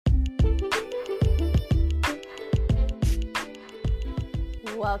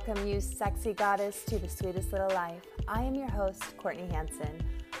Welcome, you sexy goddess, to The Sweetest Little Life. I am your host, Courtney Hanson.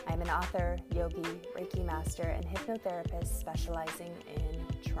 I am an author, yogi, Reiki master, and hypnotherapist specializing in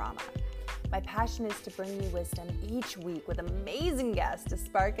trauma. My passion is to bring you wisdom each week with amazing guests to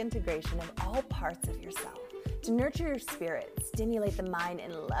spark integration of all parts of yourself, to nurture your spirit, stimulate the mind,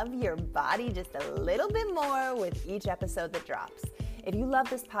 and love your body just a little bit more with each episode that drops. If you love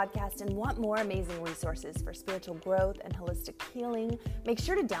this podcast and want more amazing resources for spiritual growth and holistic healing, make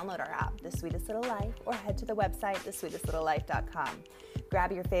sure to download our app, The Sweetest Little Life, or head to the website, thesweetestlittlelife.com.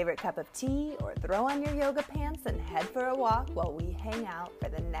 Grab your favorite cup of tea or throw on your yoga pants and head for a walk while we hang out for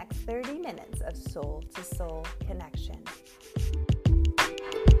the next 30 minutes of soul-to-soul connection.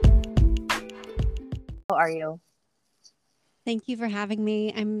 How are you? Thank you for having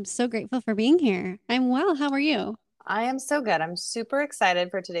me. I'm so grateful for being here. I'm well. How are you? I am so good. I'm super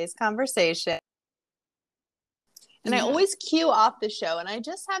excited for today's conversation. And I always cue off the show, and I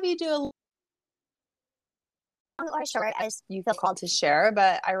just have you do a long or short as you feel called to share,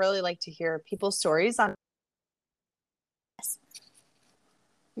 but I really like to hear people's stories on this.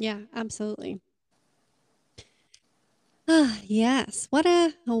 Yeah, absolutely. Yes. What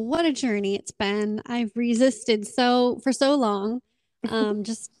a journey it's been. I've resisted for so long.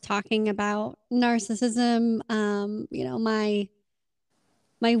 Just talking about narcissism,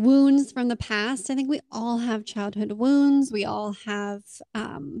 my wounds from the past. I think we all have childhood wounds. We all have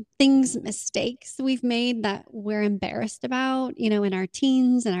mistakes we've made that we're embarrassed about, in our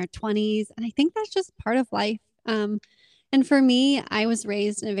teens and our 20s. And I think that's just part of life. And for me, I was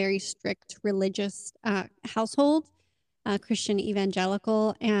raised in a very strict religious household, Christian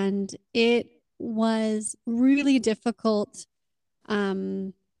evangelical, and it was really difficult.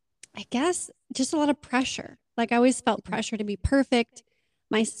 I guess just a lot of pressure. Like I always felt pressure to be perfect.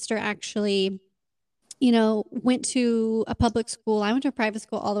 My sister actually, went to a public school. I went to a private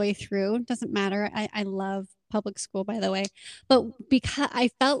school all the way through. It doesn't matter. I love public school, by the way. But because I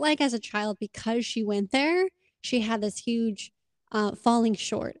felt like as a child, because she went there, she had this huge falling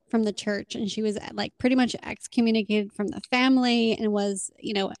short from the church. And she was like pretty much excommunicated from the family and was,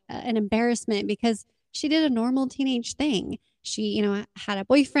 an embarrassment because she did a normal teenage thing. She, had a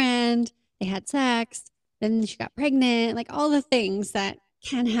boyfriend, they had sex, then she got pregnant, like all the things that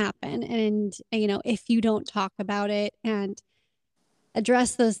can happen. And, if you don't talk about it and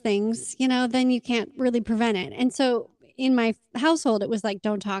address those things, then you can't really prevent it. And so in my household, it was like,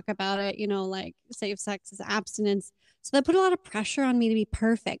 don't talk about it, like safe sex is abstinence. So that put a lot of pressure on me to be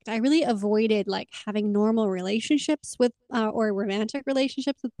perfect. I really avoided like having normal relationships with or romantic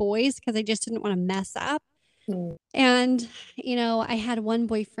relationships with boys because I just didn't want to mess up. And, I had one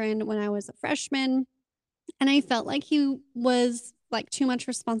boyfriend when I was a freshman and I felt like he was like too much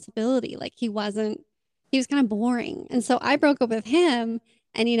responsibility. Like he was kind of boring. And so I broke up with him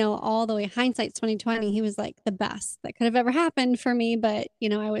and, all the way hindsight's 2020, he was like the best that could have ever happened for me. But,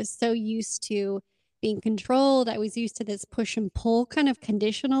 I was so used to being controlled. I was used to this push and pull kind of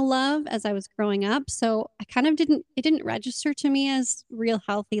conditional love as I was growing up. So I kind of it didn't register to me as real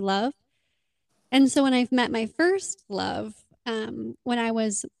healthy love. And so when I've met my first love, when I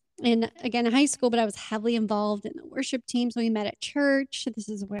was in high school, but I was heavily involved in the worship team. So we met at church. This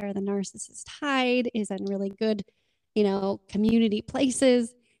is where the narcissist hide, is in really good, community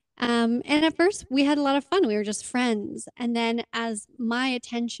places. And at first we had a lot of fun. We were just friends. And then as my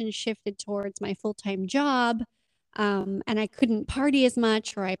attention shifted towards my full-time job, and I couldn't party as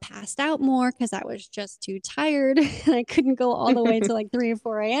much, or I passed out more because I was just too tired and I couldn't go all the way to like 3 or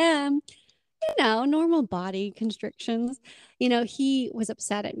 4 a.m., normal body constrictions. He was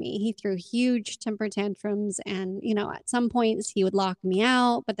upset at me. He threw huge temper tantrums and, at some points he would lock me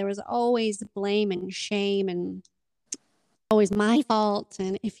out, but there was always blame and shame and always my fault.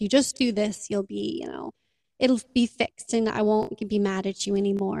 And if you just do this, you'll be, it'll be fixed and I won't be mad at you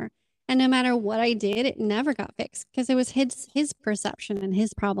anymore. And no matter what I did, it never got fixed because it was his perception and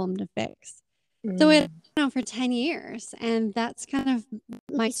his problem to fix. So it went on for 10 years. And that's kind of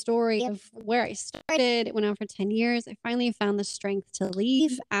my story of where I started. It went on for 10 years. I finally found the strength to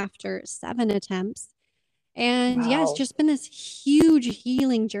leave after 7 attempts. And yeah, it's just been this huge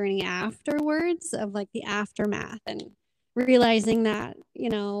healing journey afterwards of like the aftermath and realizing that,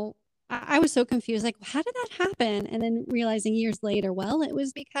 I was so confused. Like, how did that happen? And then realizing years later, well, it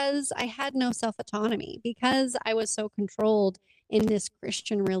was because I had no self-autonomy, because I was so controlled in this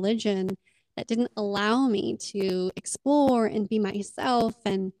Christian religion that didn't allow me to explore and be myself.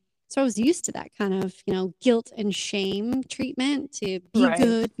 And so I was used to that kind of, guilt and shame treatment to be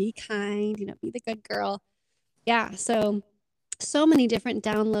good, be kind, be the good girl. Yeah. So many different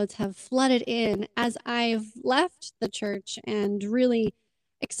downloads have flooded in as I've left the church and really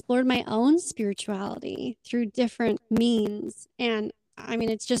explored my own spirituality through different means. And I mean,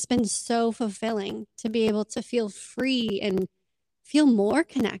 it's just been so fulfilling to be able to feel free and feel more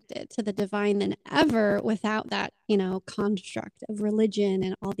connected to the divine than ever without that, construct of religion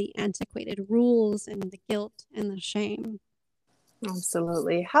and all the antiquated rules and the guilt and the shame.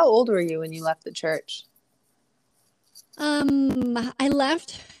 Absolutely. How old were you when you left the church? I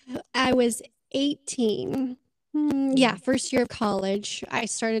left, I was 18. Yeah, first year of college. I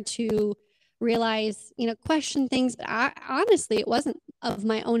started to realize, question things, but honestly, it wasn't of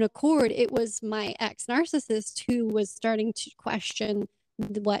my own accord. It was my ex narcissist who was starting to question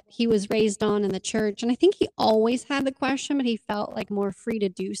what he was raised on in the church. And I think he always had the question, but he felt like more free to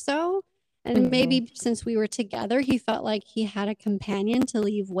do so. And maybe since we were together, he felt like he had a companion to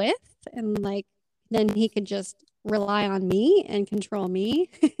leave with, and like then he could just rely on me and control me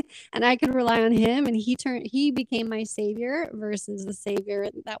and I could rely on him, and he became my savior versus the savior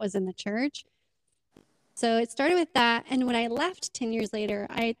that was in the church. So it started with that, and when I left 10 years later,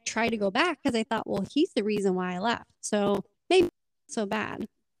 I tried to go back because I thought, well, he's the reason why I left, so maybe it's not so bad.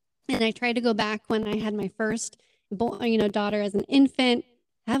 And I tried to go back when I had my first daughter as an infant,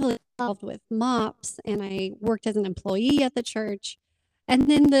 heavily involved with MOPS, and I worked as an employee at the church. And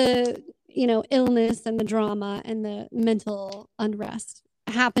then the illness and the drama and the mental unrest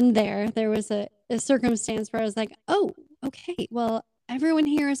happened there. There was a circumstance where I was like, oh, okay, well, everyone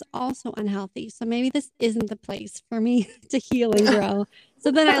here is also unhealthy, so maybe this isn't the place for me to heal and grow.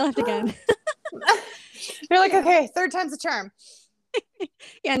 So then I left again. You're like, okay, third time's a charm.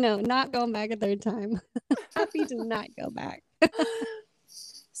 Yeah, no, not going back a third time. Happy to not go back.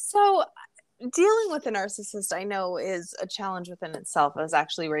 So dealing with a narcissist, I know, is a challenge within itself. I was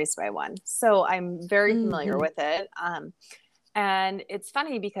actually raised by one, so I'm very familiar with it. And it's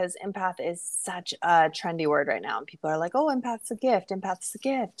funny because empath is such a trendy word right now. And people are like, oh, empath's a gift, and da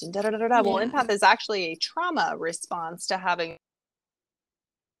da da da. Yeah. Well, empath is actually a trauma response to having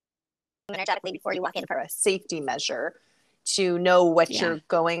energetically before you walk in for a safety measure to know what you're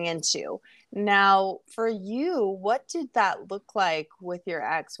going into. Now, for you, what did that look like with your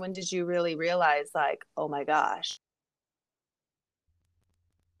ex? When did you really realize, like, oh my gosh?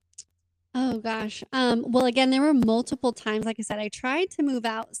 Oh gosh. Well, again, there were multiple times. Like I said, I tried to move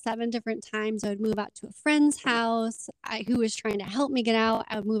out 7 different times. I would move out to a friend's house who was trying to help me get out.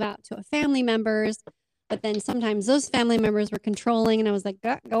 I would move out to a family member's, but then sometimes those family members were controlling, and I was like,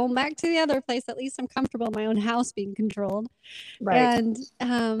 going back to the other place. At least I'm comfortable in my own house being controlled. Right. And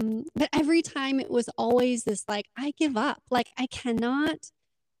but every time it was always this, like, I give up. Like, I cannot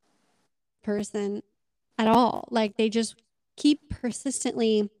person at all. Like, they just keep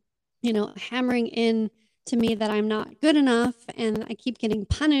persistently hammering in to me that I'm not good enough, and I keep getting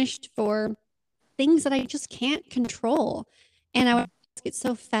punished for things that I just can't control. And I would get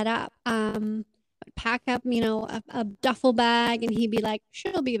so fed up. I'd pack up, a duffel bag, and he'd be like,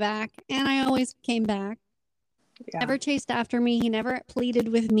 she'll be back. And I always came back. Never chased after me. He never pleaded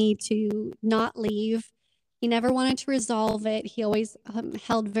with me to not leave. He never wanted to resolve it. He always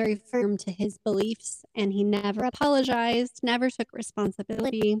held very firm to his beliefs, and he never apologized, never took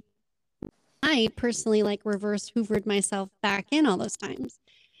responsibility. I personally reverse hoovered myself back in all those times.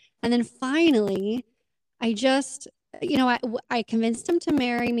 And then finally, I just, I convinced him to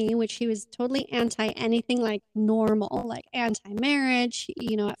marry me, which he was totally anti anything like normal, like anti-marriage.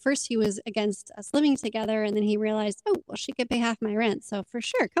 At first he was against us living together, and then he realized, oh, well, she could pay half my rent. So for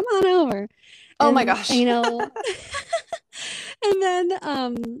sure, come on over. Oh my gosh. And then,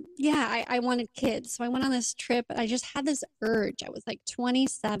 I wanted kids. So I went on this trip, and I just had this urge. I was like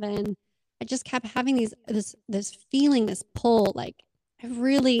 27. I just kept having this feeling, this pull, like I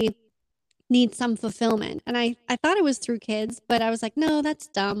really need some fulfillment. And I thought it was through kids, but I was like, no, that's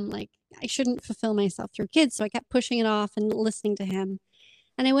dumb. Like, I shouldn't fulfill myself through kids. So I kept pushing it off and listening to him.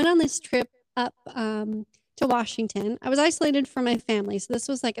 And I went on this trip up to Washington. I was isolated from my family. So this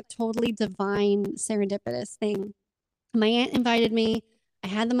was like a totally divine, serendipitous thing. My aunt invited me. I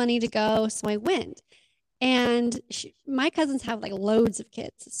had the money to go. So I went. And my cousins have loads of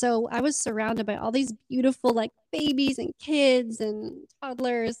kids. So I was surrounded by all these beautiful babies and kids and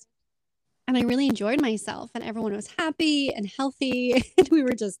toddlers. And I really enjoyed myself, and everyone was happy and healthy. And we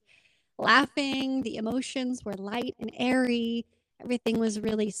were just laughing. The emotions were light and airy. Everything was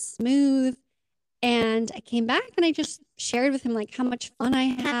really smooth. And I came back, and I just shared with him how much fun I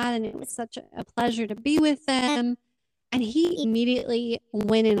had. And it was such a pleasure to be with them. And he immediately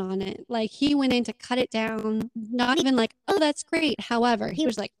went in on it. He went in to cut it down. Not even oh, that's great. However, he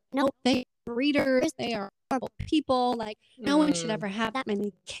was like, nope, they are readers. They are horrible people. No one should ever have that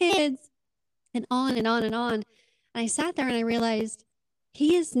many kids. And on and on and on. And I sat there and I realized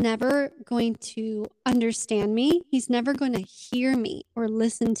he is never going to understand me. He's never going to hear me or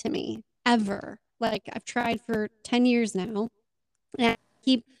listen to me ever. Like, I've tried for 10 years now, and I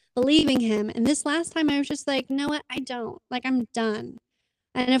keep believing him. And this last time I was just like, you know what? I don't. Like, I'm done.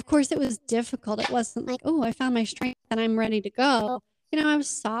 And of course, it was difficult. It wasn't like, oh, I found my strength and I'm ready to go. I was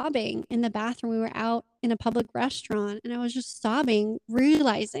sobbing in the bathroom. We were out in a public restaurant and I was just sobbing,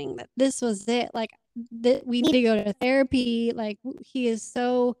 realizing that this was it. Like, that we need to go to therapy. Like, he is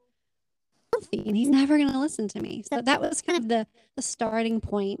so healthy and he's never going to listen to me. So that was kind of the starting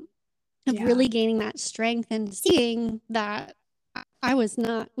point of really gaining that strength and seeing that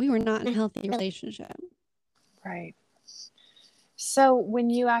we were not in a healthy relationship. Right. So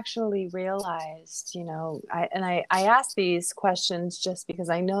when you actually realized, I ask these questions just because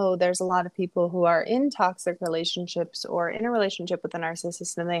I know there's a lot of people who are in toxic relationships or in a relationship with a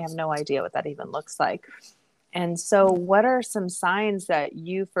narcissist and they have no idea what that even looks like. And so what are some signs that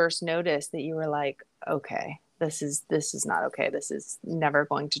you first noticed that you were like, okay, this is not okay. This is never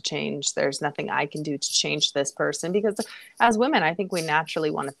going to change. There's nothing I can do to change this person, because as women, I think we naturally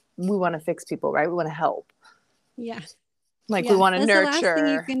want to fix people, right? We want to help. Yeah. Like, we want to nurture. The last thing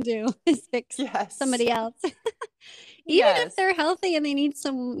you can do is fix somebody else. Even if they're healthy and they need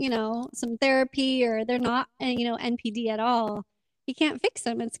some therapy, or they're not, NPD at all, you can't fix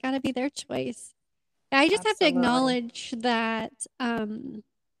them. It's got to be their choice. I just have to acknowledge that I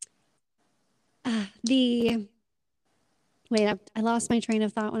lost my train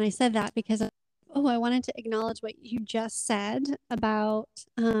of thought when I said that, because I wanted to acknowledge what you just said about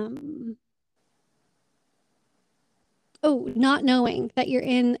not knowing that you're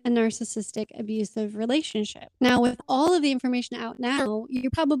in a narcissistic, abusive relationship. Now, with all of the information out now, you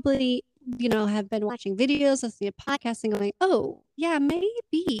probably, have been watching videos, listening to podcasts, and going, oh, yeah,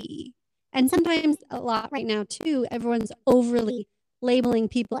 maybe. And sometimes, a lot right now, too, everyone's overly labeling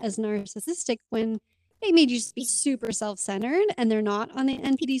people as narcissistic when they may just be super self-centered and they're not on the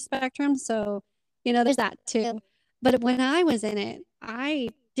NPD spectrum. So, there's that, too. But when I was in it, I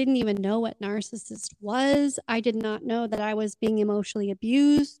didn't even know what narcissist was. I did not know that I was being emotionally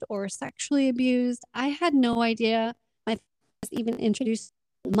abused or sexually abused. I had no idea. My therapist was even introduced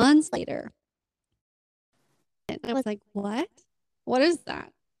months later. And I was like, what? What is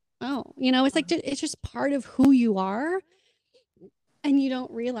that? Oh, it's like, it's just part of who you are. And you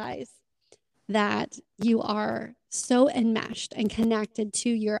don't realize that you are so enmeshed and connected to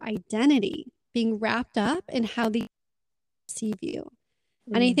your identity, being wrapped up in how they perceive you.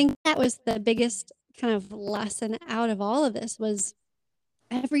 And I think that was the biggest kind of lesson out of all of this, was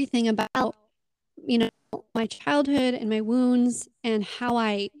everything about, my childhood and my wounds and how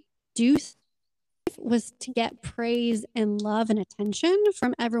I do was to get praise and love and attention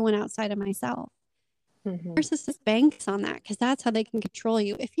from everyone outside of myself. Narcissist banks on that, because that's how they can control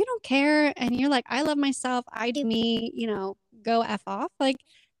you. If you don't care and you're like, I love myself, I do me, go F off, like,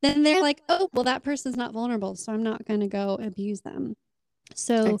 then they're like, oh, well, that person's not vulnerable, so I'm not going to go abuse them.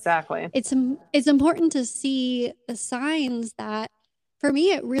 So exactly, it's important to see the signs that, for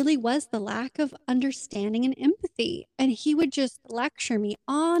me, it really was the lack of understanding and empathy. And he would just lecture me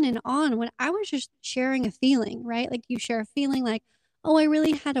on and on when I was just sharing a feeling, right? Like, you share a feeling like, oh, I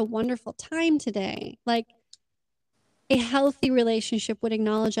really had a wonderful time today. Like, a healthy relationship would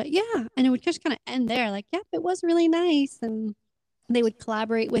acknowledge that, yeah. And it would just kind of end there. Like, yep, it was really nice. And they would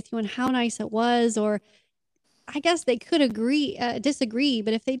collaborate with you on how nice it was, or I guess they could disagree,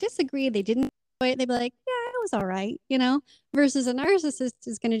 but if they disagree, they didn't enjoy it, they'd be like, yeah, it was all right, versus a narcissist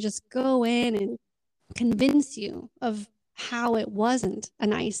is going to just go in and convince you of how it wasn't a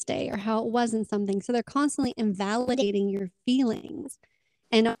nice day or how it wasn't something. So they're constantly invalidating your feelings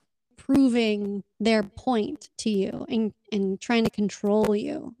and proving their point to you and trying to control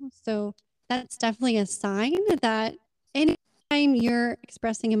you. So that's definitely a sign that anytime you're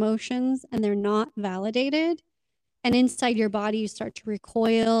expressing emotions and they're not validated, and inside your body you start to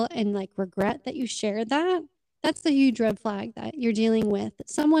recoil and like regret that you shared that, that's a huge red flag that you're dealing with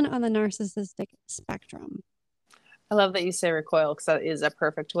someone on the narcissistic spectrum. I love that you say recoil, because that is a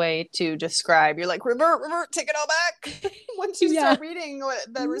perfect way to describe. You're like, revert, take it all back. Once you start reading what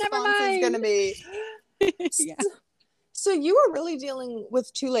the response is going to be. So you were really dealing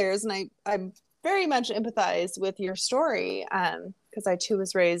with two layers, and I very much empathize with your story, because I too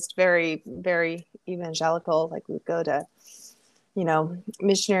was raised very, very evangelical. Like, we'd go to,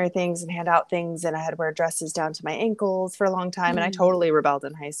 missionary things and hand out things, and I had to wear dresses down to my ankles for a long time, and I totally rebelled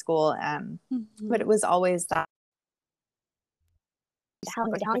in high school. But it was always that.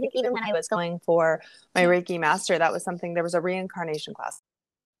 Even when I was going for my Reiki master, that was something. There was a reincarnation class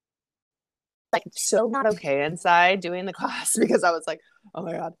like so not okay inside doing the class because I was like, oh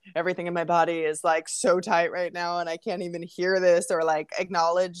my God, everything in my body is like so tight right now and I can't even hear this or like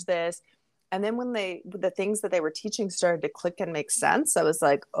acknowledge this. And then when the things that they were teaching started to click and make sense, I was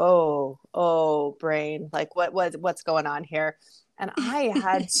like, oh, brain, like what's going on here? And I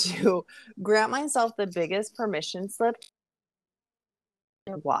had to grant myself the biggest permission slip.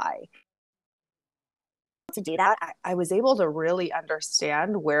 Why? To do that, I was able to really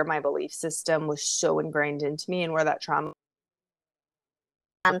understand where my belief system was so ingrained into me and where that trauma,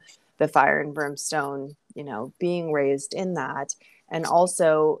 the fire and brimstone, being raised in that, and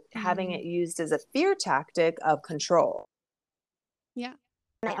also having it used as a fear tactic of control. Yeah.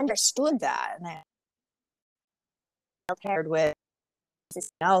 And I understood that, and I paired with something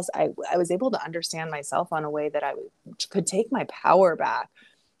else, I was able to understand myself on a way that I could take my power back.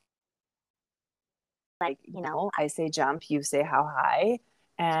 Like, I say jump, you say how high,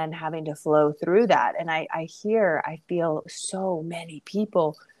 and having to flow through that. And I feel so many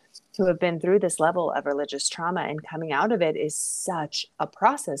people who have been through this level of religious trauma, and coming out of it is such a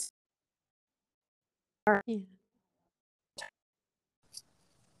process. Yeah.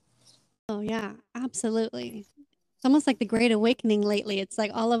 Oh yeah, absolutely. It's almost like the Great Awakening lately. It's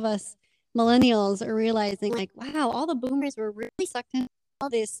like all of us millennials are realizing like, wow, all the boomers were really sucked into all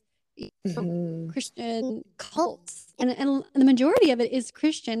this Christian cults. And the majority of it is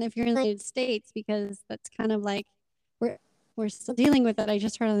Christian if you're in the United States, because that's kind of like we're still dealing with it. I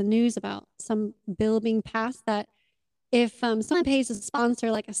just heard on the news about some bill being passed that if someone pays a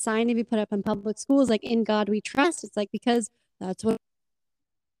sponsor like a sign to be put up in public schools, like "In God We Trust," it's like because that's what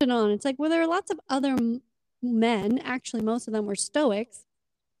on. It's like, well, there are lots of other men, actually most of them were Stoics,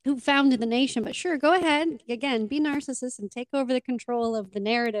 who founded the nation. But sure, go ahead, again, be narcissists and take over the control of the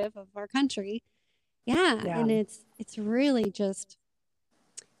narrative of our country. Yeah. And it's really just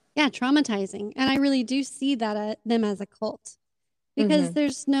traumatizing. And I really do see that them as a cult, because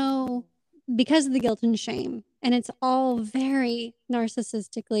there's no, because of the guilt and shame, and it's all very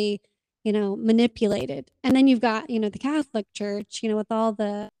narcissistically manipulated. And then you've got the Catholic Church, with all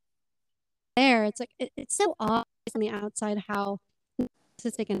the there, it's like it's so obvious on the outside how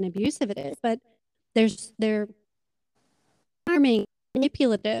narcissistic and abusive it is, but they're harming,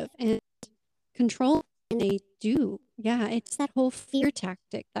 manipulative, and controlling. And they do, it's that whole fear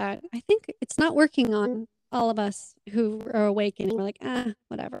tactic that I think it's not working on all of us who are awakening. We're like,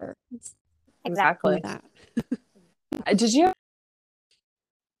 whatever. Exactly. That. Did you?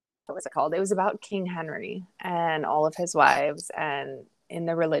 What was it called? It was about King Henry and all of his wives and in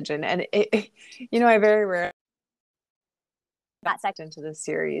the religion. And I very rarely got sucked into this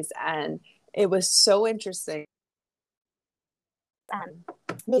series, and it was so interesting.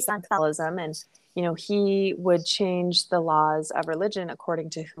 Based on Catholicism, and he would change the laws of religion according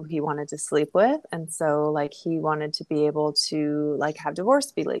to who he wanted to sleep with. And so like he wanted to be able to like have divorce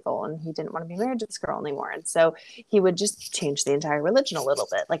be legal, and he didn't want to be married to this girl anymore. And so he would just change the entire religion a little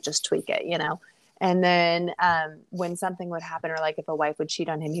bit, like just tweak it, and then when something would happen, or like if a wife would cheat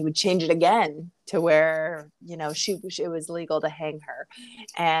on him, he would change it again to where it was legal to hang her.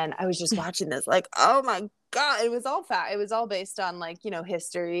 And I was just watching this like, oh my God, it was all fact. It was all based on like,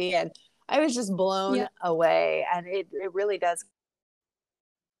 history. And I was just blown away. And it really does,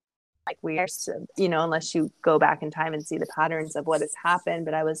 like, we are, unless you go back in time and see the patterns of what has happened.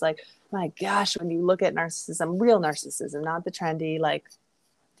 But I was like, my gosh, when you look at narcissism, real narcissism, not the trendy, like,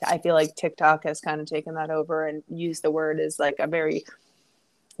 I feel like TikTok has kind of taken that over and used the word as like a very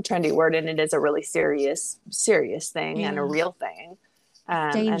trendy word. And it is a really serious thing and a real thing.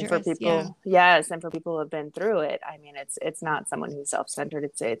 And for people, and for people who have been through it, I mean, it's not someone who's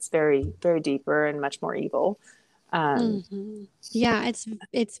self-centered. It's very, very deeper and much more evil. Yeah,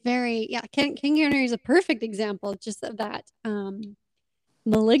 it's very, King Henry is a perfect example just of that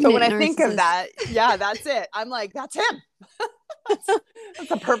malignant. But when I think of that, that's it. I'm like, that's him.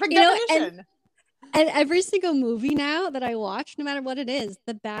 that's a perfect definition. And every single movie now that I watch, no matter what it is,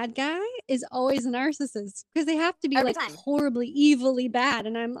 the bad guy is always a narcissist, because they have to be every time horribly, evilly bad.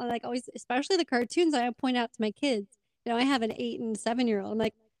 And I'm like always, especially the cartoons, I point out to my kids. I have an 8 and 7-year-old. I'm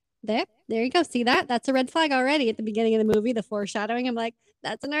like, there you go. See that? That's a red flag already at the beginning of the movie. The foreshadowing. I'm like,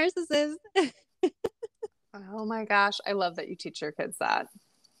 that's a narcissist. Oh my gosh, I love that you teach your kids that.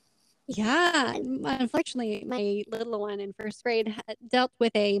 Yeah, unfortunately, my little one in first grade dealt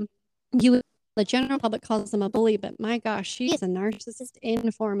with the general public calls them a bully, but my gosh, she is a narcissist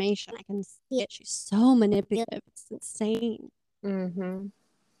in formation. I can see it. She's so manipulative. It's insane.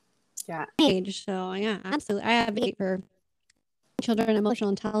 Yeah. Age. So yeah, absolutely. I advocate for children emotional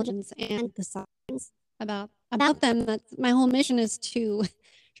intelligence and the science about them. That's my whole mission, is to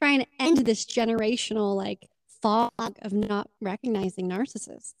try and end this generational like fog of not recognizing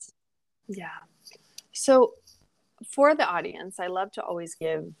narcissists. Yeah. So for the audience, I love to always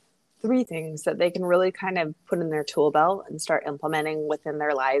give 3 things that they can really kind of put in their tool belt and start implementing within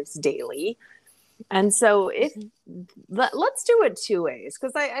their lives daily. And so if let's do it 2 ways,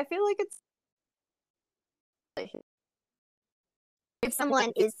 because I feel like it's, if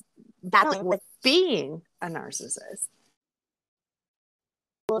someone is battling with being a narcissist,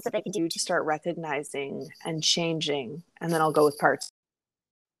 tools that they can do to start recognizing and changing, and then I'll go with parts.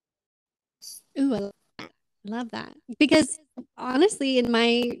 Ooh, I love that. Because honestly, in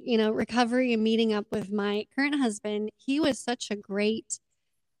my, recovery and meeting up with my current husband, he was such a great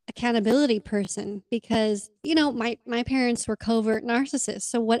accountability person because, my parents were covert narcissists.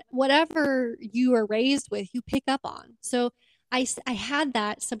 So whatever you are raised with, you pick up on. So I had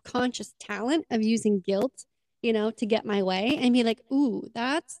that subconscious talent of using guilt, to get my way and be like, ooh,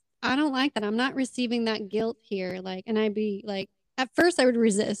 I don't like that. I'm not receiving that guilt here. Like, and I'd be like, at first I would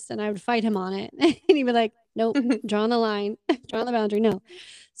resist and I would fight him on it. And he'd be like, nope, draw the line, draw the boundary. No.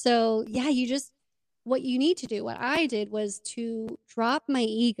 So yeah, what you need to do, what I did was to drop my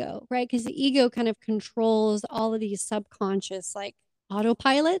ego, right? Because the ego kind of controls all of these subconscious like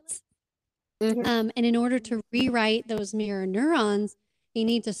autopilots. And in order to rewrite those mirror neurons, you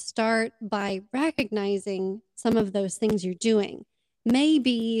need to start by recognizing some of those things you're doing.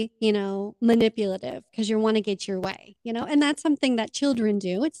 Maybe, manipulative because you want to get your way, and that's something that children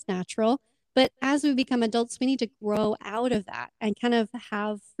do. It's natural. But as we become adults, we need to grow out of that and kind of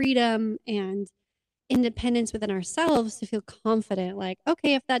have freedom and independence within ourselves to feel confident. Like,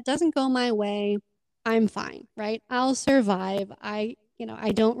 okay, if that doesn't go my way, I'm fine, right? I'll survive. I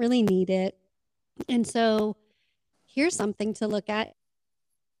don't really need it. And so here's something to look at,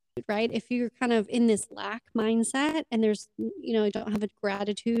 right? If you're kind of in this lack mindset and there's, you don't have a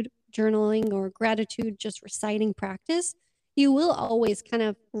gratitude journaling or gratitude just reciting practice, you will always kind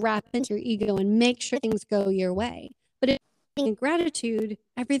of wrap into your ego and make sure things go your way. But if in gratitude,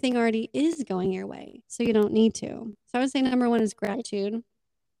 everything already is going your way. So you don't need to. So I would say number 1 is gratitude,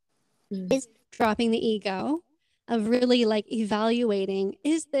 is dropping the ego of really like evaluating,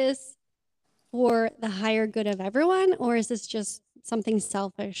 is this for the higher good of everyone, or is this just something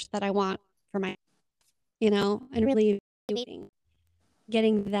selfish that I want for my, and really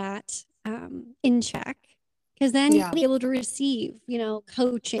getting that in check. Because then you'll be able to receive,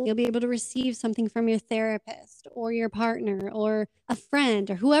 coaching. You'll be able to receive something from your therapist or your partner or a friend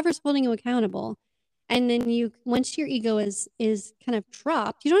or whoever's holding you accountable. And then once your ego is kind of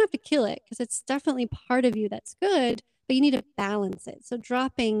dropped, you don't have to kill it because it's definitely part of you that's good, but you need to balance it. So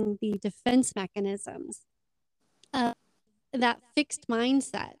dropping the defense mechanisms, that fixed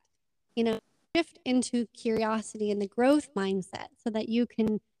mindset, shift into curiosity and the growth mindset so that you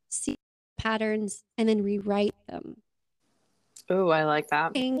can see patterns and then rewrite them. Oh, I like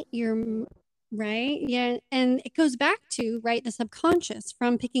that. You're right. Yeah. And it goes back to, right, the subconscious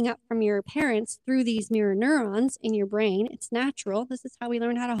from picking up from your parents through these mirror neurons in your brain. It's natural. This is how we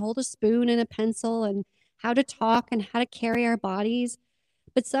learn how to hold a spoon and a pencil and how to talk and how to carry our bodies.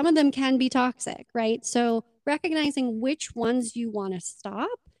 But some of them can be toxic, right? So recognizing which ones you want to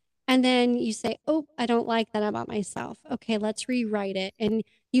stop. And then you say, oh, I don't like that about myself. Okay, let's rewrite it. And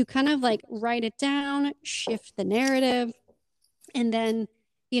you kind of like write it down, shift the narrative, and then,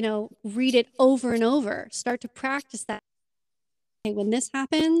 read it over and over. Start to practice that. Okay, when this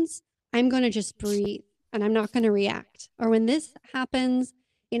happens, I'm going to just breathe and I'm not going to react. Or when this happens,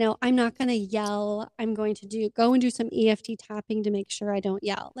 I'm not going to yell. I'm going to go and do some EFT tapping to make sure I don't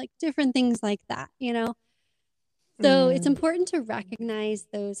yell, like different things like that, So it's important to recognize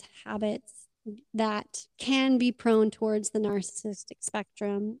those habits that can be prone towards the narcissistic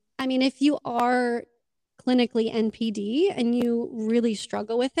spectrum. I mean, if you are clinically NPD and you really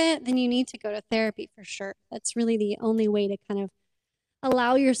struggle with it, then you need to go to therapy for sure. That's really the only way to kind of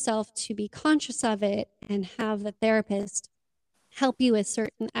allow yourself to be conscious of it and have the therapist help you with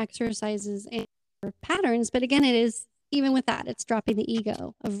certain exercises and patterns. But again, even with that, it's dropping the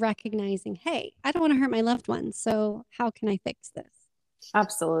ego of recognizing, hey, I don't want to hurt my loved ones. So how can I fix this?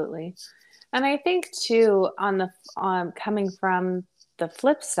 Absolutely. And I think too, coming from the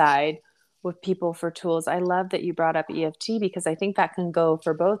flip side with people for tools, I love that you brought up EFT because I think that can go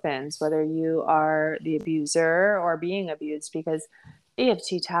for both ends, whether you are the abuser or being abused, because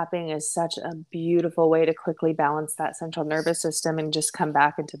EFT tapping is such a beautiful way to quickly balance that central nervous system and just come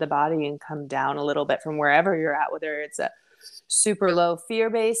back into the body and come down a little bit from wherever you're at, whether it's a super low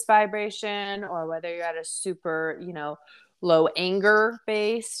fear-based vibration or whether you're at a super, low anger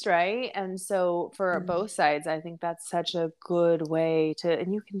based, right? And so for both sides, I think that's such a good way to,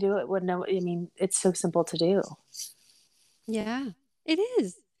 and you can do it with no, I mean, it's so simple to do. Yeah, it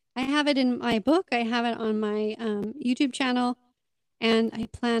is. I have it in my book. I have it on my YouTube channel, and I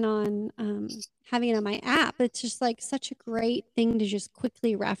plan on having it on my app. It's just like such a great thing to just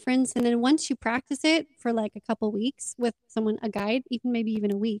quickly reference. And then once you practice it for like a couple weeks with someone, a guide, even maybe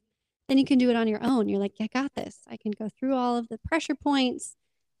even a week, then you can do it on your own. You're like, I got this. I can go through all of the pressure points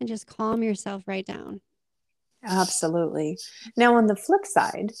and just calm yourself right down. Absolutely. Now, on the flip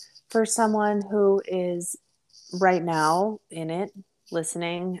side, for someone who is right now in it,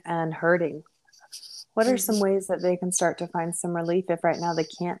 listening and hurting, what are some ways that they can start to find some relief if right now they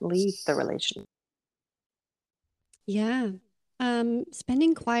can't leave the relationship? Yeah.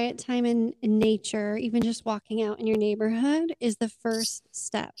 Spending quiet time in nature, even just walking out in your neighborhood, is the first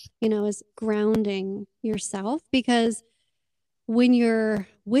step, is grounding yourself, because when you're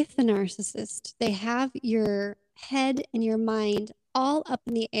with the narcissist, they have your head and your mind all up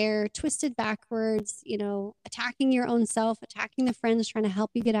in the air, twisted backwards, attacking your own self, attacking the friends trying to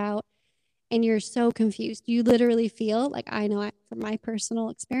help you get out. And you're so confused. You literally feel like, I know from my personal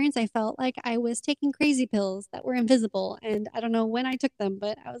experience, I felt like I was taking crazy pills that were invisible. And I don't know when I took them,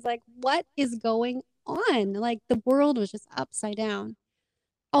 but I was like, what is going on? Like the world was just upside down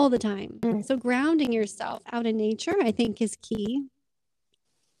all the time. So grounding yourself out in nature, I think, is key.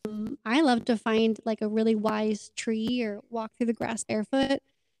 I love to find like a really wise tree or walk through the grass barefoot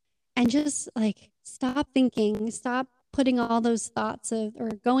and just like stop thinking, stop putting all those thoughts of, or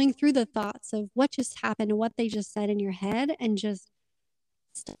going through the thoughts of what just happened and what they just said in your head, and just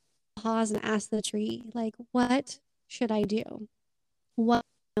pause and ask the tree, like, what should I do? What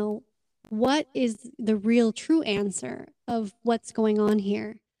is the real true answer of what's going on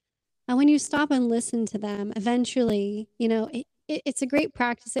here? And when you stop and listen to them, eventually, it's a great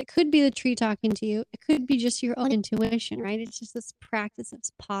practice. It could be the tree talking to you. It could be just your own intuition, right? It's just this practice of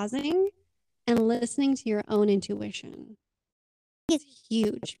pausing and listening to your own intuition. It's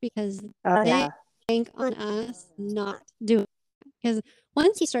huge because they bank on us not doing it. Because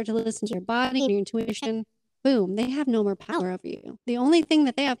once you start to listen to your body and your intuition, boom, they have no more power over you. The only thing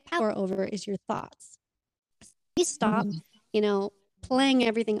that they have power over is your thoughts. You stop, playing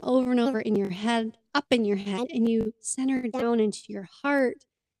everything over and over in your head, up in your head, and you center down into your heart,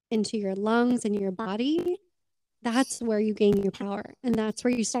 into your lungs, and your body. That's where you gain your power. And that's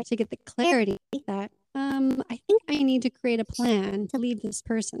where you start to get the clarity that I think I need to create a plan to leave this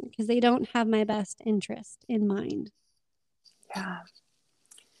person because they don't have my best interest in mind. Yeah.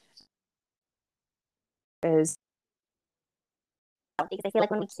 Because I feel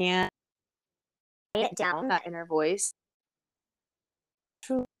like when we can't write it down, that inner voice,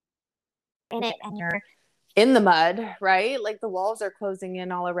 in it, and you're in the mud, right? Like the walls are closing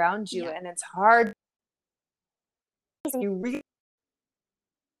in all around you, and it's hard. You really,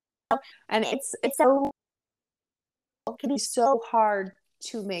 and it's so, it can be so hard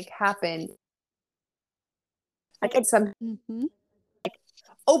to make happen. Like it's some, like,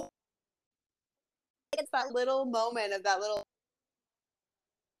 oh, it's that little moment of that little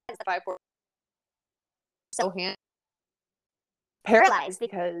 5 so hand paralyzed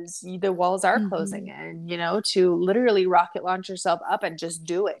because the walls are closing in, to literally rocket launch yourself up and just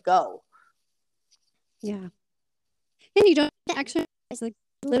do it, go. Yeah. And you don't actually like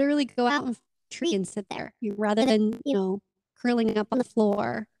literally go out and tree and sit there rather than, curling up on the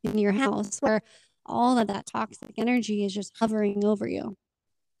floor in your house where all of that toxic energy is just hovering over you.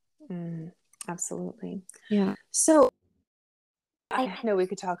 Absolutely. Yeah. So I know we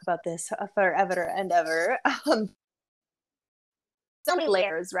could talk about this forever and ever. So many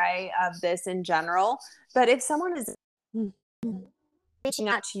layers, right, of this in general. But if someone is reaching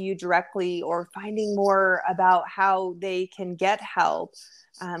out to you directly or finding more about how they can get help,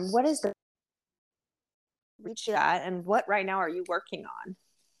 what is the reach at, and what right now are you working on?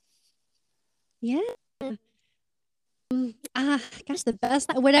 Yeah. Gosh, the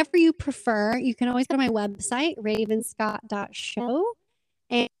best, whatever you prefer, you can always go to my website, ravenscott.show,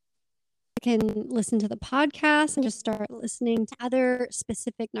 and you can listen to the podcast and just start listening to other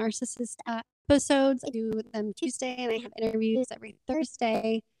specific narcissist episodes. I do them Tuesday, and I have interviews every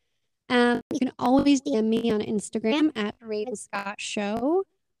Thursday. You can always DM me on Instagram at ravenscottshow.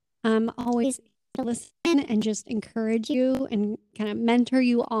 I'm always listen and just encourage you and kind of mentor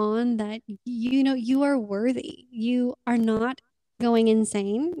you on that, you are worthy. You are not going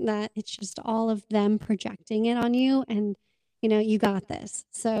insane, that it's just all of them projecting it on you, and you got this.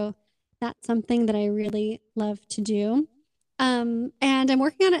 So that's something that I really love to do. And I'm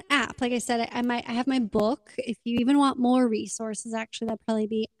working on an app. Like I said, I have my book. If you even want more resources, actually, that'd probably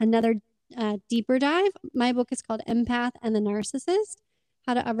be another deeper dive. My book is called Empath and the Narcissist: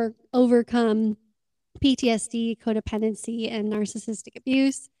 How to Overcome PTSD, Codependency, and Narcissistic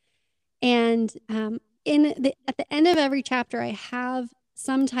Abuse. And at the end of every chapter, I have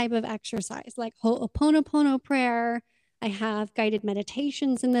some type of exercise, like Ho'oponopono prayer. I have guided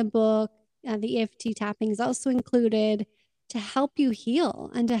meditations in the book. The EFT tapping is also included to help you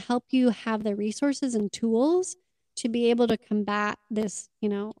heal and to help you have the resources and tools to be able to combat this,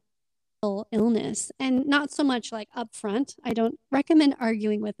 illness. And not so much like upfront. I don't recommend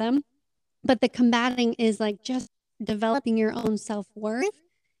arguing with them, but the combating is like just developing your own self-worth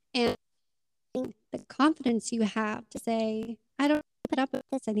and the confidence you have to say, I don't put up with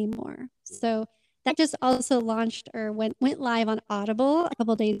this anymore. So that just also launched or went live on Audible a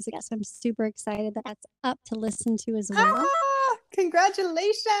couple days ago. So I'm super excited that that's up to listen to as well.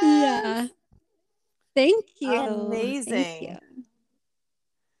 Congratulations. Yeah. Thank you. Amazing. Thank you.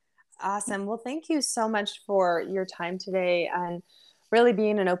 Awesome. Well, thank you so much for your time today and really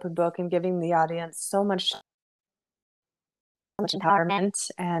being an open book and giving the audience so much empowerment.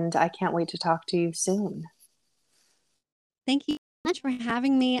 And I can't wait to talk to you soon. Thank you so much for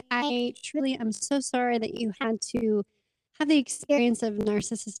having me. I truly am so sorry that you had to have the experience of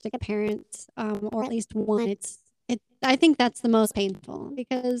narcissistic parents, or at least one. I think that's the most painful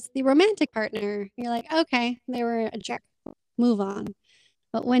because the romantic partner, you're like, okay, they were a jerk, move on.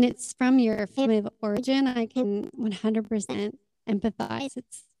 But when it's from your family of origin, I can 100% empathize.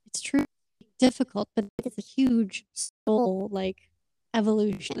 It's truly difficult, but it's a huge soul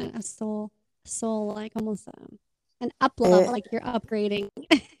evolution, a soul like almost an up level, like you're upgrading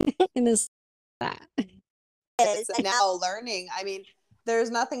in this that. Is now learning. I mean,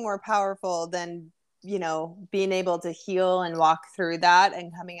 there's nothing more powerful than being able to heal and walk through that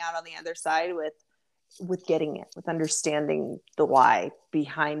and coming out on the other side with getting it, with understanding the why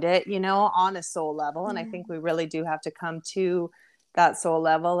behind it, on a soul level. And I think we really do have to come to that soul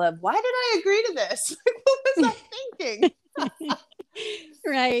level of, why did I agree to this? What was I thinking?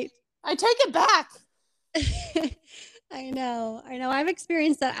 Right. I take it back. I know. I've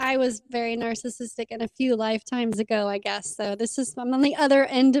experienced that. I was very narcissistic in a few lifetimes ago, I guess. So I'm on the other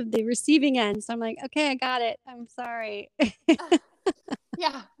end of the receiving end. So I'm like, okay, I got it. I'm sorry.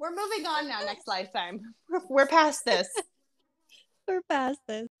 Yeah, we're moving on now next lifetime. We're past this. We're past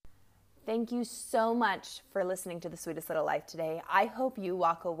this. Thank you so much for listening to The Sweetest Little Life today. I hope you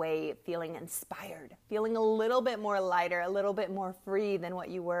walk away feeling inspired, feeling a little bit more lighter, a little bit more free than what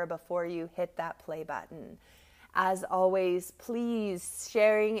you were before you hit that play button. As always, please,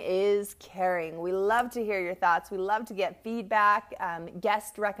 sharing is caring. We love to hear your thoughts. We love to get feedback,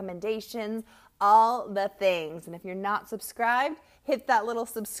 guest recommendations, all the things. And if you're not subscribed, hit that little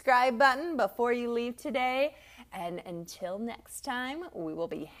subscribe button before you leave today. And until next time, we will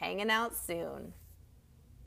be hanging out soon.